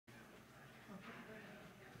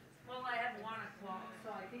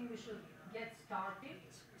should get started.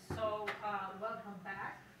 So welcome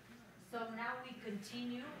back. So now we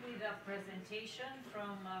continue with a presentation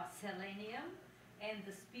from Selenium, and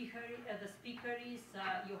the speaker is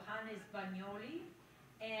Johannes Bagnoli,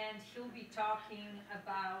 and he'll be talking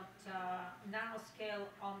about nanoscale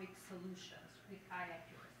omics solutions with high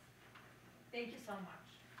accuracy. Thank you so much.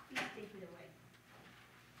 Please take it away.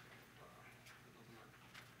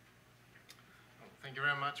 Thank you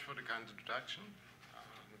very much for the kind introduction.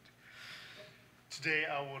 Today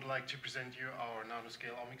I would like to present you our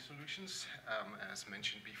nanoscale omics solutions, as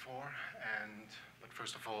mentioned before. But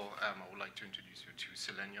first of all, I would like to introduce you to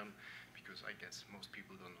Selenium, because I guess most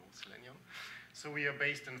people don't know Selenium. So we are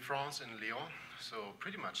based in France, in Lyon, so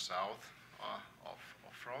pretty much south of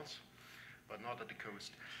France, but not at the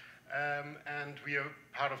coast. And we are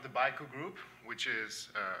part of the BICO group, which is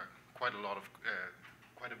quite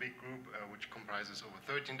a big group, which comprises over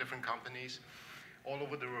 13 different companies all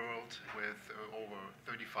over the world, with over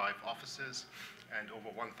 35 offices and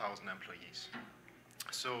over 1,000 employees.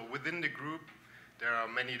 So within the group, there are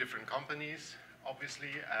many different companies,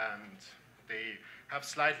 obviously, and they have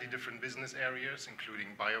slightly different business areas, including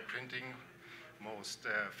bioprinting. Most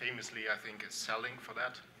famously, I think, is Selling for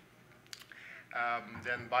that.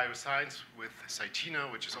 Then bioscience with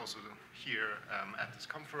Cytina, which is also here at this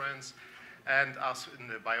conference, and us in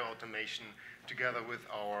the bioautomation, together with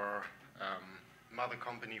our mother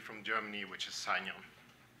company from Germany, which is Synion.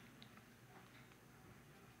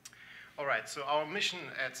 All right, so our mission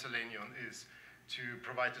at Selenium is to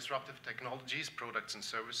provide disruptive technologies, products, and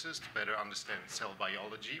services to better understand cell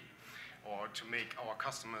biology, or to make our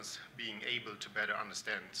customers being able to better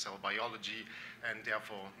understand cell biology, and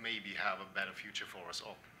therefore maybe have a better future for us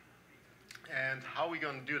all. And how we're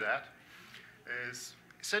going to do that is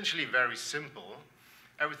essentially very simple.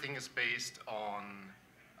 Everything is based on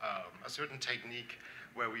a certain technique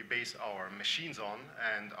where we base our machines on,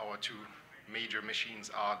 and our two major machines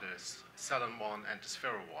are the Cellen 1 and the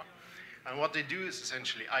Sphero 1. And what they do is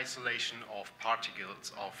essentially isolation of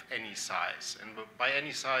particles of any size. And by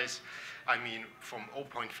any size, I mean from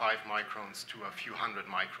 0.5 microns to a few hundred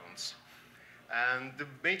microns. And the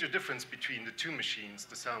major difference between the two machines,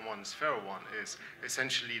 the Cellen 1 and Sphero 1, is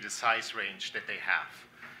essentially the size range that they have.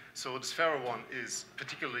 So the Sphero 1 is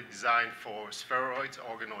particularly designed for spheroids,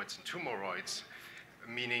 organoids, and tumoroids,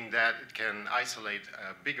 meaning that it can isolate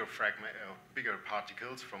bigger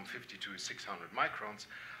particles from 50 to 600 microns,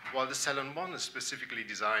 while the Cellen 1 is specifically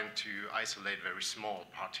designed to isolate very small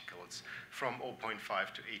particles from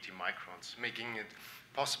 0.5 to 80 microns, making it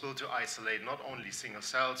possible to isolate not only single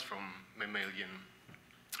cells from mammalian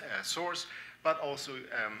source, but also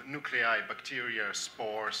nuclei, bacteria,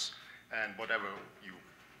 spores, and whatever you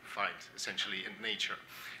find essentially in nature.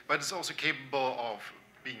 But it's also capable of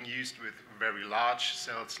being used with very large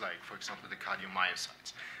cells, like, for example, the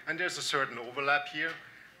cardiomyocytes. And there's a certain overlap here,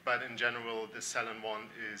 but in general, the Cellen 1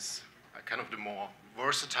 is kind of the more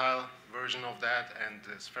versatile version of that, and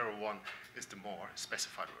the Sphero 1 is the more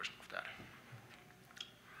specified version of that.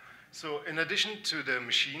 So in addition to the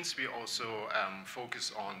machines, we also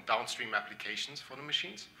focus on downstream applications for the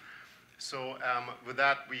machines. So with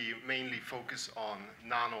that, we mainly focus on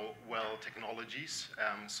nano well technologies.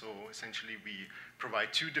 So essentially, we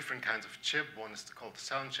provide two different kinds of chip. One is called the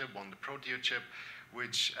Cellen chip, one the Proteo chip,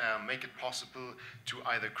 which make it possible to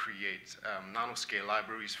either create nanoscale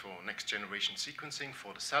libraries for next generation sequencing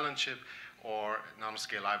for the Cellen chip, or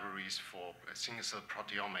nanoscale libraries for single-cell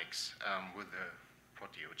proteomics with the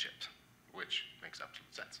Proteo chip, which makes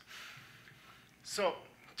absolute sense. So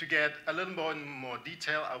to get a little more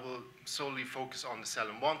detail, I will solely focus on the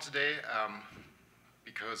Cellen 1 today,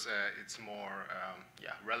 because it's more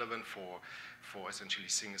relevant for essentially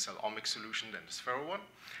single-cell omics solution than the Sphero 1.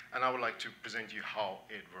 And I would like to present you how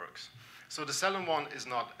it works. So the Cellen 1 is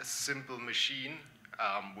not a simple machine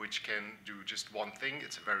which can do just one thing.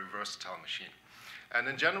 It's a very versatile machine. And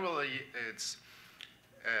in generally, it's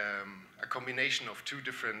a combination of two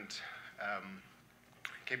different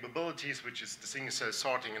capabilities, which is the single-cell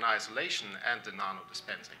sorting and isolation and the nano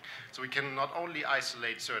dispensing. So we can not only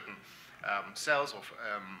isolate certain cells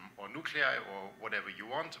or nuclei or whatever you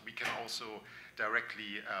want, we can also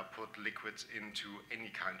directly put liquids into any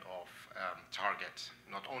kind of target,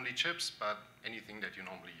 not only chips, but anything that you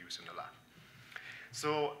normally use in the lab.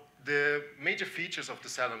 So the major features of the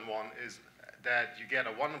Cellen 1 is that you get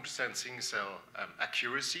a 100% single-cell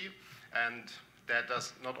accuracy, and that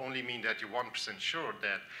does not only mean that you're 1% sure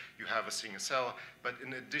that you have a single cell, but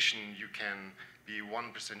in addition, you can be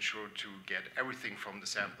 1% sure to get everything from the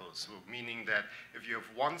sample. So meaning that if you have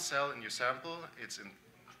one cell in your sample, it's in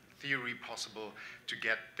theory possible to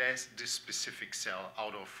get this specific cell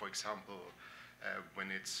out of, for example,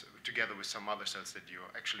 when it's together with some other cells that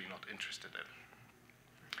you're actually not interested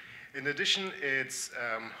in. In addition, it's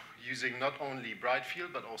using not only bright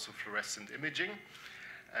field, but also fluorescent imaging.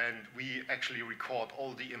 And we actually record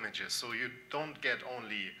all the images. So you don't get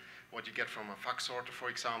only what you get from a FAC sorter, for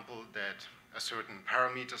example, that a certain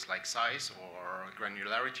parameters like size or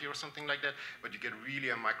granularity or something like that, but you get really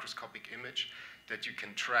a microscopic image that you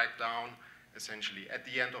can track down essentially at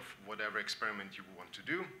the end of whatever experiment you want to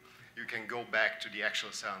do. You can go back to the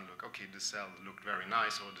actual cell and look, okay, this cell looked very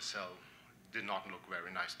nice, or the cell did not look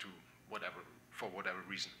very nice for whatever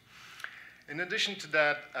reason. In addition to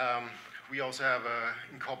that, we also have an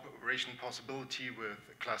incorporation possibility with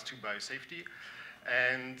Class 2 biosafety.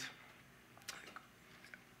 And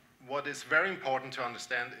what is very important to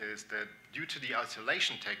understand is that due to the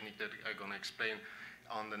isolation technique that I'm going to explain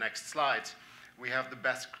on the next slides, we have the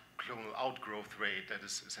best clonal outgrowth rate that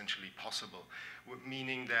is essentially possible,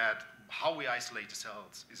 meaning that how we isolate the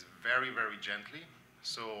cells is very, very gently.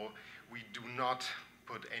 So we do not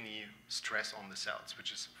put any stress on the cells,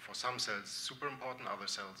 which is for some cells super important. Other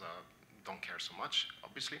cells don't care so much,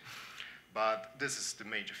 obviously. But this is the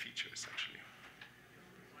major feature, essentially.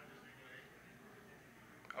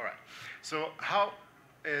 All right. So how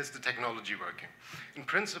is the technology working? In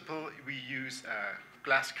principle, we use a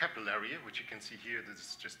glass capillary, which you can see here. This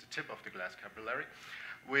is just the tip of the glass capillary,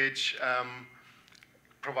 which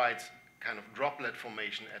provides kind of droplet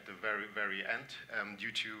formation at the very, very end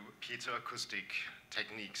due to piezoacoustic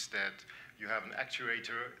techniques that you have an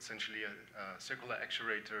actuator, essentially a circular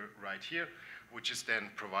actuator right here, which is then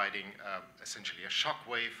providing essentially a shock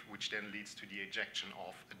wave, which then leads to the ejection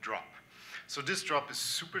of a drop. So this drop is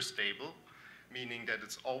super stable, meaning that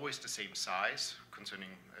it's always the same size concerning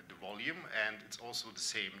the volume, and it's also the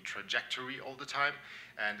same trajectory all the time,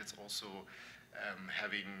 and it's also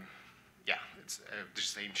having, it's the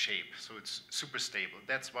same shape, so it's super stable.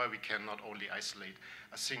 That's why we can not only isolate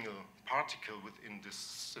a single particle within this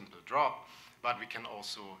simple drop, but we can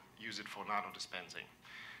also use it for nano dispensing.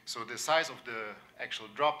 So the size of the actual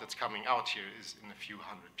drop that's coming out here is in a few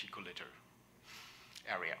hundred picoliter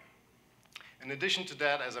area. In addition to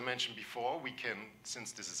that, as I mentioned before, we can,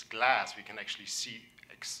 since this is glass, we can actually see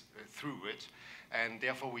through it, and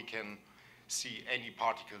therefore we can see any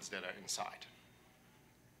particles that are inside.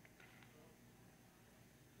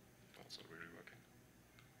 That's not really working.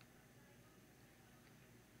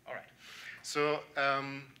 All right. So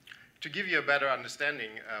to give you a better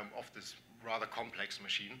understanding of this rather complex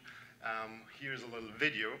machine, here's a little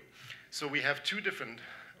video. So we have two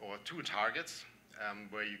targets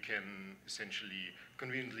where you can essentially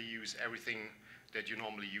conveniently use everything that you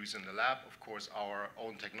normally use in the lab. Of course, our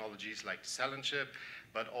own technologies like the cell and chip,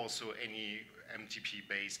 but also any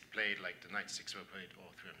MTP-based plate like the 96-well plate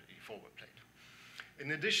or 384-well plate.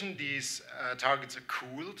 In addition, these targets are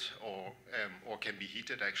cooled or can be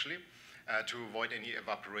heated actually to avoid any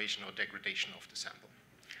evaporation or degradation of the sample.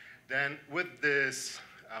 Then with this,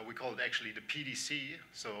 we call it actually the PDC,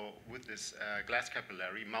 so with this glass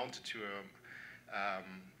capillary mounted to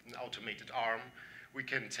an automated arm, we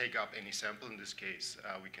can take up any sample. In this case,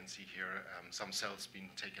 we can see here some cells being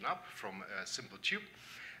taken up from a simple tube.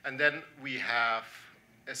 And then we have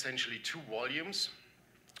essentially two volumes.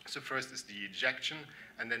 So first is the ejection,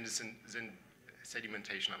 and then the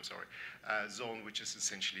sedimentation, zone, which is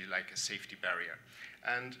essentially like a safety barrier.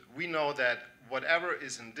 And we know that whatever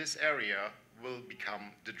is in this area will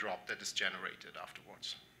become the drop that is generated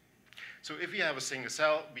afterwards. So if we have a single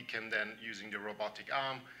cell, we can then, using the robotic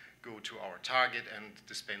arm, go to our target and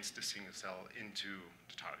dispense the single cell into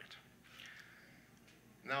the target.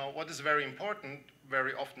 Now, what is very important,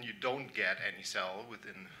 very often you don't get any cell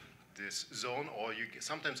within this zone, or you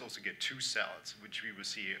sometimes also get two cells, which we will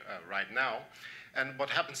see right now. And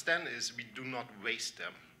what happens then is we do not waste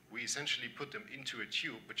them. We essentially put them into a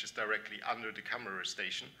tube, which is directly under the camera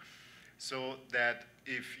station, so that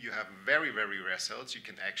if you have very, very rare cells, you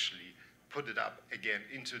can actually put it up again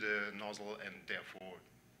into the nozzle and therefore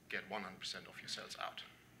get 100% of your cells out.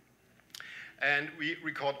 And we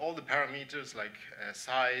record all the parameters like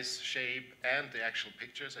size, shape, and the actual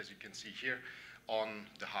pictures, as you can see here, on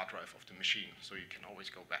the hard drive of the machine, so you can always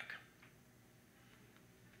go back.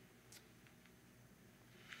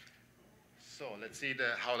 So let's see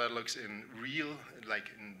how that looks in real,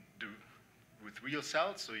 with real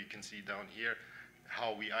cells. So you can see down here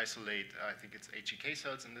how we isolate, I think it's HEK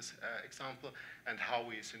cells in this example, and how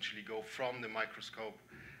we essentially go from the microscope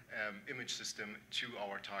image system to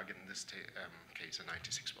our target, in this case, a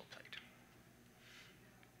 96-well plate.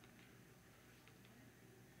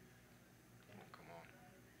 Oh, come on.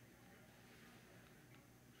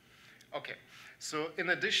 Okay, so in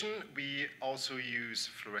addition, we also use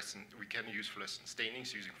fluorescent, we can use fluorescent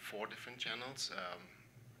stainings using 4 different channels,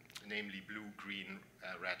 namely blue, green,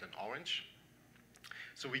 red, and orange.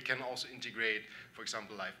 So we can also integrate, for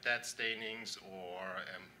example, live dead stainings or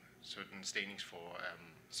certain stainings for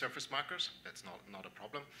surface markers. That's not a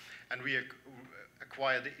problem. And we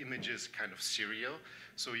acquire the images kind of serial.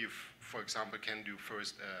 So you, for example, can do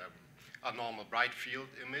first a normal bright field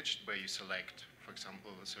image where you select, for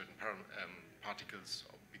example, certain particles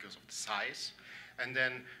because of the size. And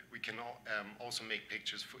then we can also make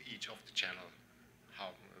pictures for each of the channel,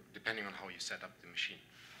 depending on how you set up the machine.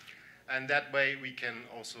 And that way we can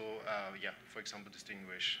also, for example,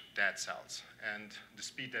 distinguish dead cells. And the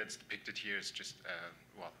speed that's depicted here is just,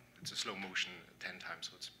 well, it's a slow motion 10 times,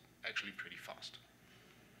 so it's actually pretty fast.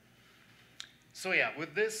 So yeah,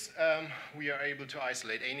 with this, we are able to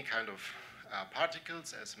isolate any kind of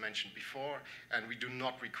particles, as mentioned before, and we do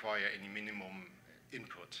not require any minimum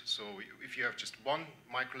input. So if you have just 1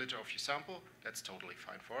 microliter of your sample, that's totally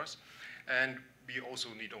fine for us. And we also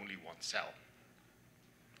need only 1 cell.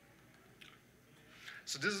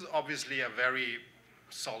 So this is obviously a very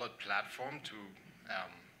solid platform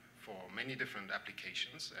for many different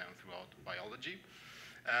applications throughout biology.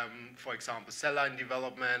 For example, cell line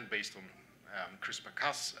development based on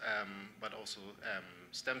CRISPR-Cas, but also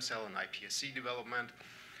stem cell and iPSC development,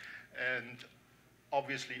 and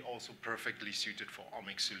obviously also perfectly suited for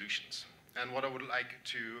omics solutions. And what I would like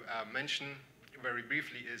to mention very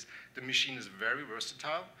briefly is the machine is very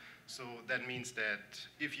versatile. So that means that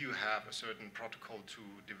if you have a certain protocol to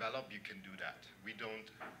develop, you can do that. We don't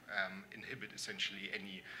inhibit essentially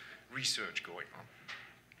any research going on.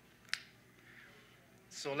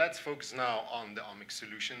 So let's focus now on the omics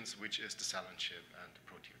solutions, which is the cell and chip and the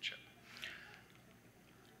protein chip.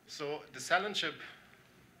 So the cell and chip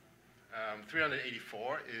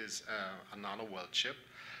 384 is a nano world chip,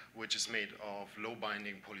 which is made of low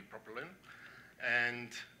binding polypropylene. And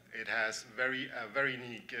it has a very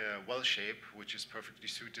unique well shape, which is perfectly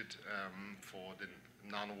suited for the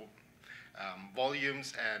nano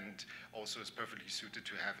volumes, and also is perfectly suited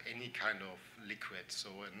to have any kind of liquid. So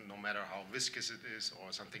no matter how viscous it is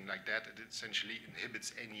or something like that, it essentially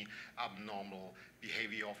inhibits any abnormal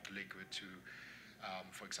behavior of the liquid to,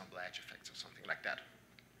 for example, edge effects or something like that.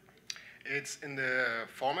 It's in the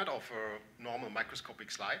format of a normal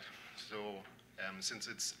microscopic slide. So since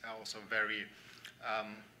it's also very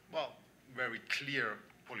very clear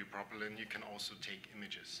polypropylene, you can also take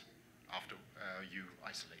images after you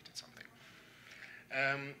isolated something.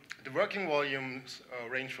 The working volumes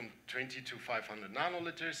range from 20 to 500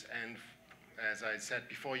 nanoliters, and as I said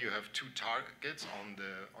before, you have 2 targets on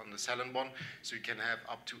the Cellen one, so you can have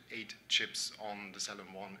up to 8 chips on the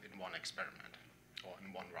Cellen one in 1 experiment or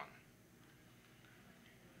in 1 run.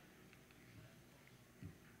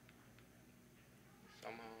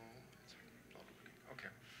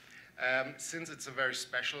 Since it's a very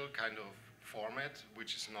special kind of format,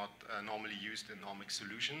 which is not normally used in omics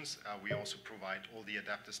solutions, we also provide all the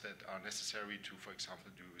adapters that are necessary to, for example,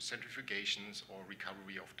 do centrifugations or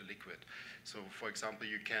recovery of the liquid. So, for example,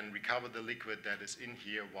 you can recover the liquid that is in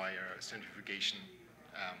here via centrifugation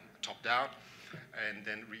top down, and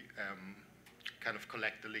then kind of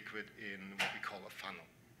collect the liquid in what we call a funnel.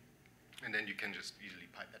 And then you can just easily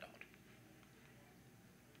pipe it out.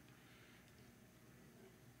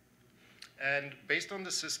 And based on the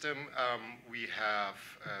system, we have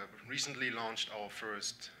recently launched our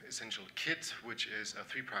first essential kit, which is a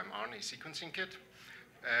 3' RNA sequencing kit,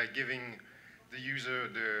 giving the user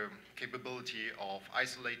the capability of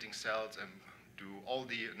isolating cells and do all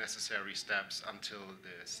the necessary steps until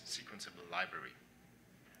the sequenceable library.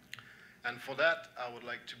 And for that, I would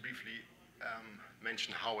like to briefly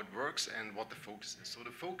mention how it works and what the focus is. So the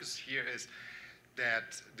focus here is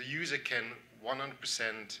that the user can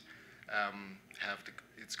 100% have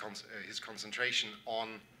his concentration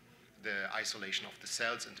on the isolation of the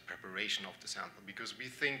cells and the preparation of the sample, because we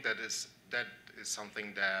think that is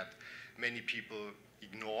something that many people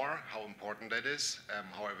ignore how important that is.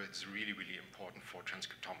 However, it's really, really important for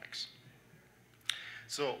transcriptomics.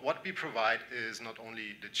 So what we provide is not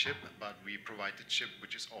only the chip, but we provide the chip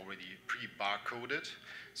which is already pre-barcoded,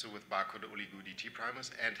 so with barcoded oligo-DT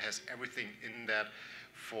primers, and has everything in that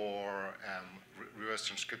for reverse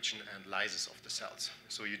transcription and lysis of the cells.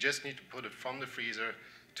 So you just need to put it from the freezer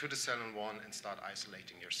to the Cellen one and start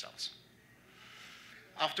isolating your cells.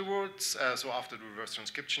 Afterwards, so after the reverse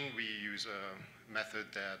transcription, we use a method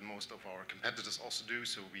that most of our competitors also do.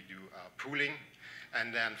 So we do pooling,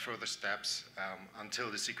 and then further steps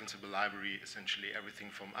until the sequenceable library, essentially everything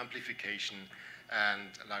from amplification and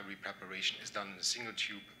library preparation is done in a single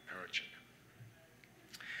tube per chip.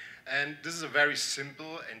 And this is a very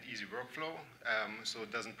simple and easy workflow, so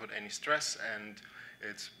it doesn't put any stress, and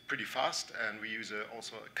it's pretty fast. And we use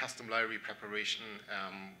also a custom library preparation,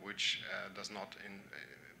 which does not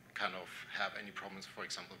kind of have any problems, for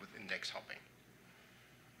example, with index hopping.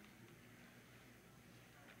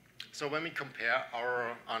 So when we compare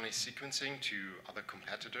our RNA sequencing to other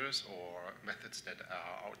competitors or methods that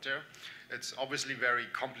are out there, it's obviously very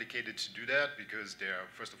complicated to do that because there are,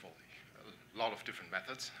 first of all, a lot of different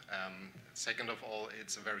methods. Second of all,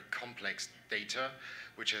 it's a very complex data,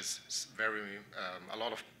 which has a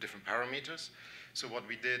lot of different parameters. So what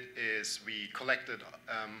we did is we collected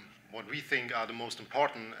what we think are the most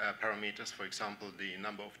important parameters, for example, the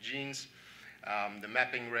number of genes, the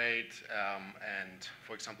mapping rate, and,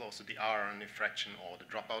 for example, also the RNA fraction or the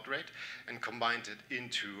dropout rate, and combined it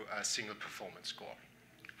into a single performance score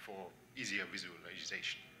for easier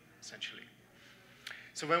visualization, essentially.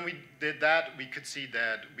 So when we did that, we could see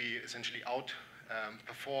that we essentially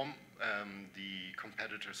outperform the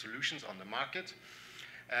competitor solutions on the market,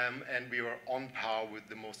 and we were on par with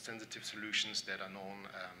the most sensitive solutions that are known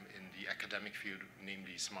in the academic field,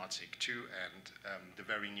 namely SmartSeq2 and the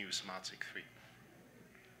very new SmartSeq3.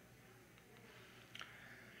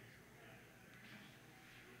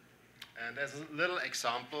 And as a little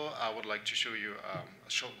example, I would like to show you a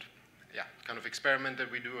short kind of experiment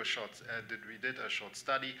that we did a short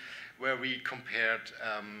study where we compared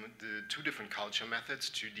the two different culture methods,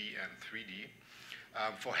 2D and 3D,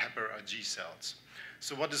 for Hepar-G cells.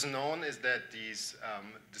 So what is known is that this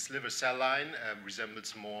liver cell line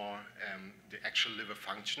resembles more the actual liver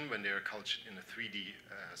function when they are cultured in a 3D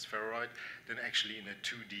spheroid than actually in a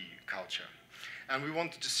 2D culture. And we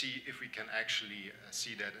wanted to see if we can actually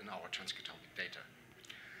see that in our transcriptomic data.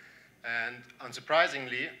 And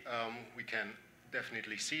unsurprisingly, we can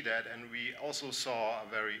definitely see that, and we also saw a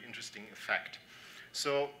very interesting effect.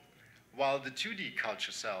 So while the 2D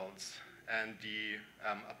culture cells and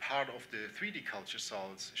a part of the 3D culture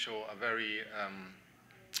cells show a very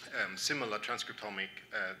similar transcriptome,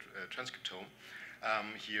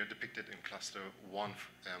 here depicted in cluster 1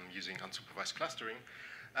 using unsupervised clustering,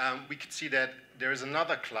 we could see that there is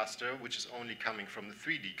another cluster which is only coming from the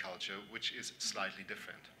 3D culture, which is slightly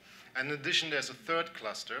different. And in addition, there's a third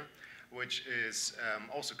cluster, which is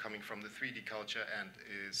also coming from the 3D culture and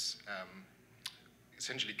is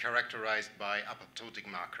essentially characterized by apoptotic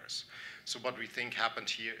markers. So what we think happened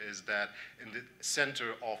here is that in the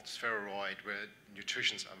center of the spheroid, where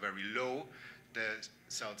nutritions are very low, the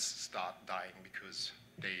cells start dying because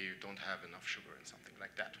they don't have enough sugar and something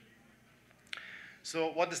like that.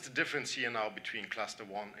 So what is the difference here now between cluster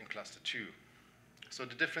 1 and cluster 2? So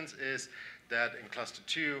the difference is that in cluster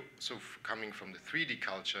 2, so coming from the 3D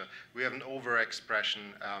culture, we have an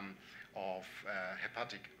overexpression of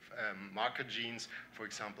hepatic marker genes, for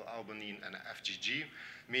example, albumin and FGG,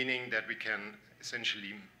 meaning that we can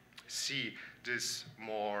essentially see this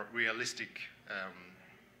more realistic,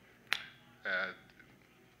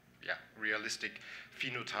 realistic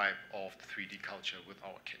phenotype of the 3D culture with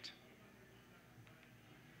our kit.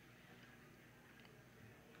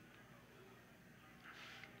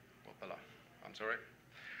 I'm sorry.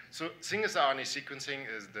 So single-cell RNA sequencing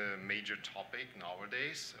is the major topic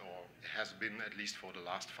nowadays, or it has been at least for the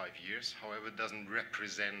last 5 years. However, it doesn't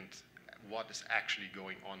represent what is actually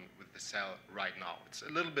going on with the cell right now. It's a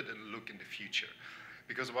little bit a look in the future,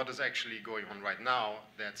 because what is actually going on right now,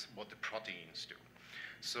 that's what the proteins do.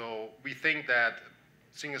 So we think that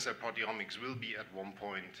single-cell proteomics will be at one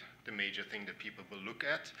point the major thing that people will look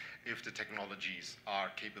at if the technologies are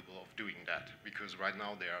capable of doing that, because right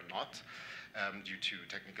now they are not. Due to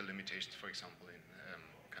technical limitations, for example, in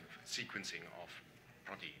kind of sequencing of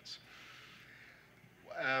proteins.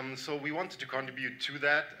 So we wanted to contribute to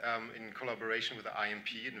that in collaboration with the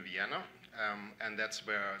IMP in Vienna, and that's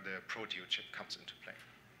where the Proteo chip comes into play.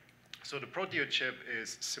 So the Proteo chip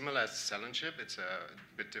is similar as the Cellin chip. It's a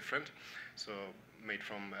bit different, so made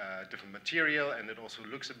from different material, and it also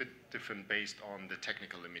looks a bit different based on the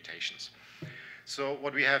technical limitations. So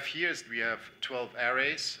what we have here is we have 12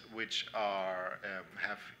 arrays, which are,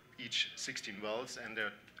 have each 16 wells, and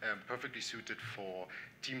they're perfectly suited for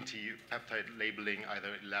TMT peptide labeling,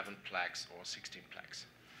 either 11 plex or 16 plex.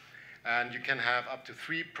 And you can have up to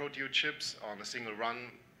 3 Proteo chips on a single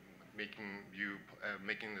run,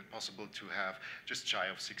 making it possible to have just shy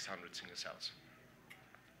of 600 single cells.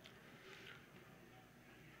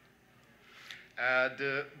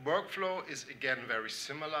 The workflow is again very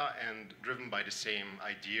similar and driven by the same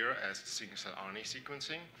idea as single-cell RNA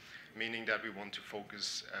sequencing, meaning that we want to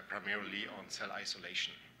focus primarily on cell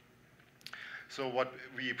isolation. So what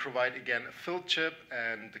we provide, again, a filled chip,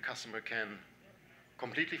 and the customer can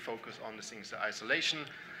completely focus on the single cell isolation.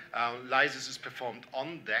 Lysis is performed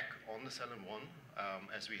on deck, on the cell-in-one,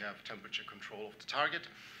 as we have temperature control of the target.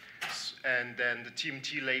 And then the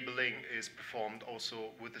TMT labeling is performed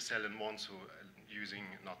also with the cell-in-one, so using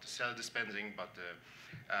not the cell dispensing, but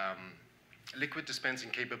the liquid dispensing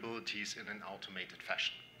capabilities in an automated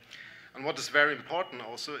fashion. And what is very important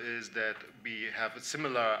also is that we have a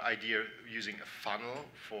similar idea using a funnel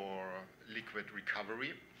for liquid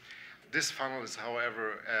recovery. This funnel is,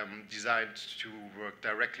 however, designed to work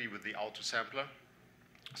directly with the autosampler,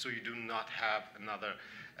 so you do not have another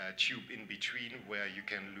tube in between where you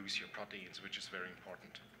can lose your proteins, which is very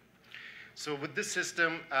important. So with this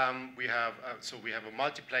system, we have a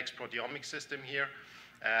multiplex proteomics system here.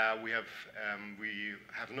 We have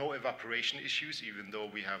no evaporation issues, even though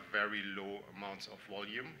we have very low amounts of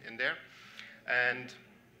volume in there. And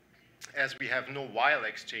as we have no wire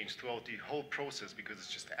exchange throughout the whole process, because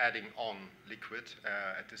it's just adding on liquid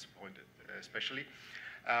at this point especially,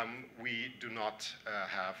 we do not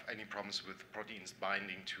have any problems with proteins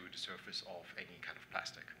binding to the surface of any kind of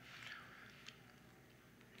plastic.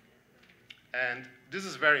 And this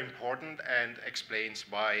is very important and explains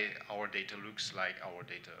why our data looks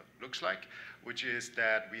like which is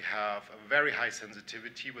that we have a very high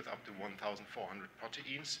sensitivity with up to 1,400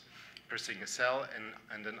 proteins per single cell,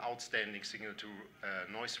 and an outstanding signal to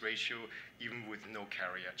noise ratio, even with no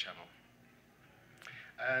carrier channel.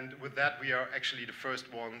 And with that, we are actually the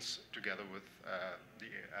first ones, together with the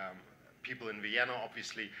people in Vienna,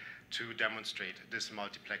 obviously, to demonstrate this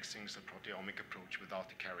multiplexing proteomic approach without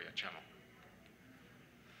the carrier channel.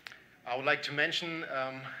 I would like to mention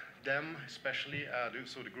them, especially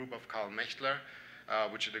so the group of Karl Mechtler,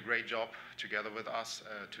 which did a great job together with us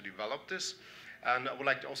to develop this. And I would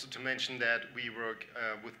like also to mention that we work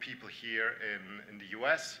with people here in the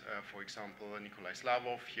US, for example, Nikolai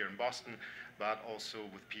Slavov here in Boston, but also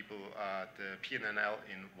with people at the PNNL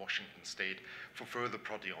in Washington State for further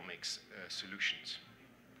proteomics solutions.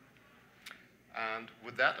 And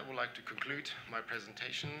with that, I would like to conclude my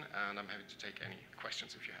presentation, and I'm happy to take any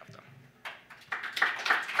questions if you have them.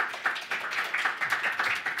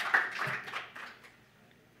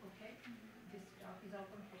 Okay, this is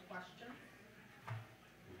open for questions.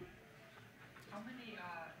 How many,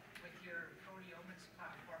 with your proteomics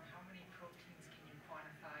platform, how many proteins can you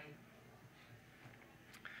quantify?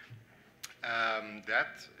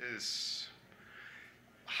 That is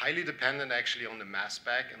highly dependent actually on the mass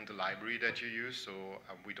spec and the library that you use, so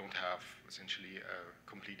we don't have essentially a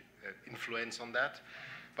complete influence on that.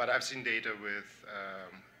 But I've seen data with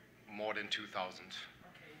more than 2,000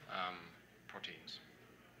 proteins.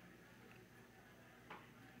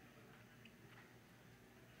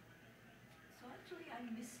 So actually I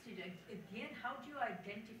missed it again. How do you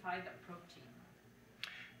identify the protein?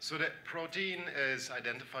 So the protein is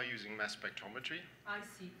identified using mass spectrometry. I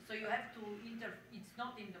see. So you have to it's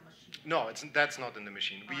not in the machine. No, that's not in the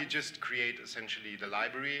machine. We just create essentially the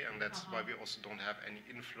library, and that's why we also don't have any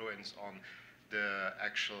influence on the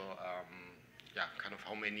actual, kind of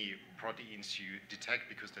how many proteins you detect,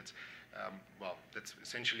 because that's, that's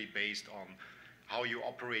essentially based on how you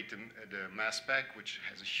operate the mass spec, which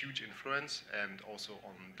has a huge influence, and also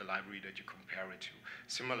on the library that you compare it to.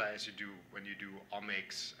 Similar as you do when you do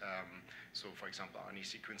omics, so for example, RNA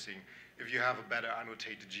sequencing. If you have a better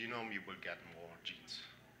annotated genome, you will get more genes.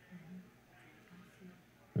 You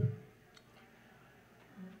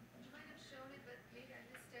might have shown it, but maybe I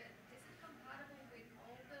missed it. Is it compatible with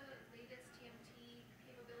all the latest TMT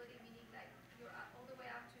capability, meaning like you're all the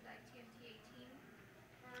way up to like TMT 18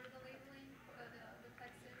 for the labeling, for the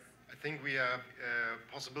plexes? I think we have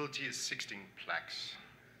possibility is 16 plex.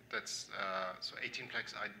 That's so 18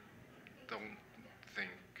 plex. I don't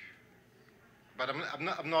think, but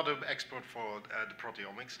I'm not an expert for the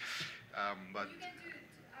proteomics. But you can do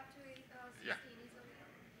up to 16 yeah, easily.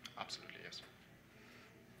 absolutely, yes.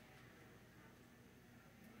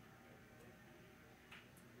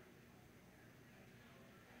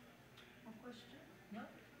 One question? No?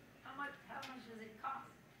 How much does it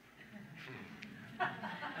cost?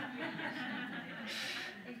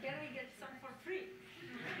 And can we get some for free?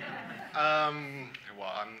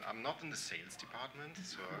 Well, I'm not in the sales department,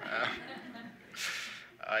 so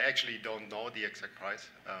I actually don't know the exact price.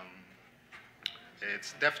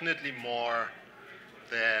 It's definitely more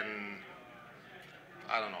than,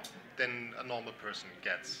 I don't know, than a normal person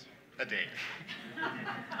gets a day.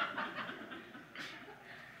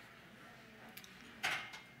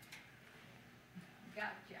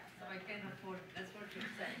 Gotcha. So I can afford it. That's what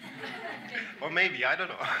you're saying. Or maybe, I don't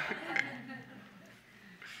know.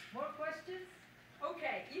 More questions?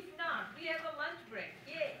 Okay, if not, we have a lunch break.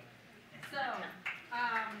 Yay! So,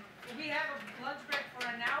 we have a lunch break for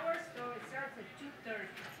an hour, so it starts at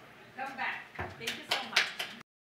 2:30.